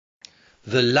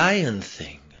The lion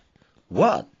thing.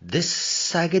 What, this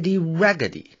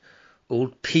saggedy-raggedy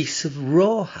old piece of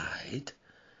rawhide?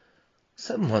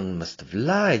 Someone must have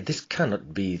lied. This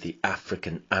cannot be the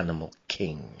African animal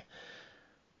king.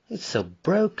 It's so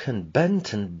broken,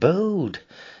 bent, and bowed.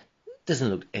 It doesn't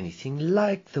look anything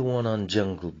like the one on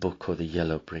Jungle Book or the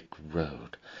Yellow Brick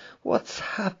Road. What's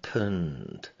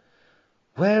happened?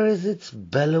 Where is its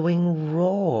bellowing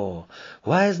roar?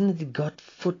 Why hasn't it got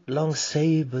foot-long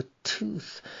saber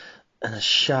tooth and a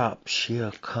sharp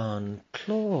Shere Khan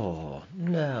claw?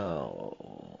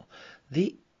 No,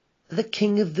 the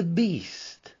king of the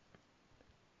beast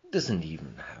doesn't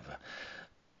even have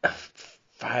a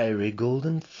fiery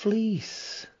golden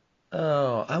fleece.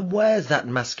 Oh, and where's that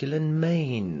masculine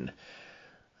mane?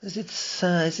 Is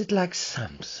it like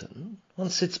Samson?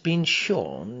 Once it's been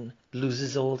shorn,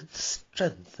 loses all its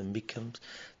strength and becomes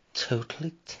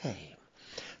totally tame.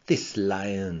 This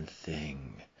lion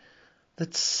thing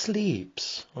that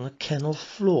sleeps on a kennel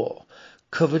floor,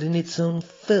 covered in its own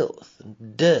filth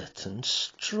and dirt and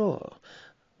straw,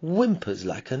 whimpers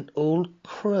like an old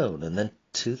crone, and then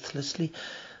toothlessly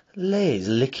lays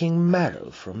licking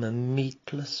marrow from a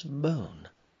meatless bone.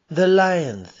 The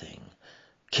lion thing,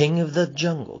 king of the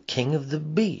jungle, king of the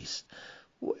beast.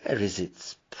 Where is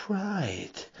its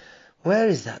pride? Where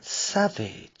is that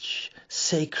savage,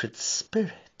 sacred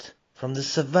spirit from the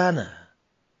savannah?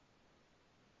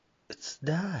 It's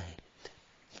died.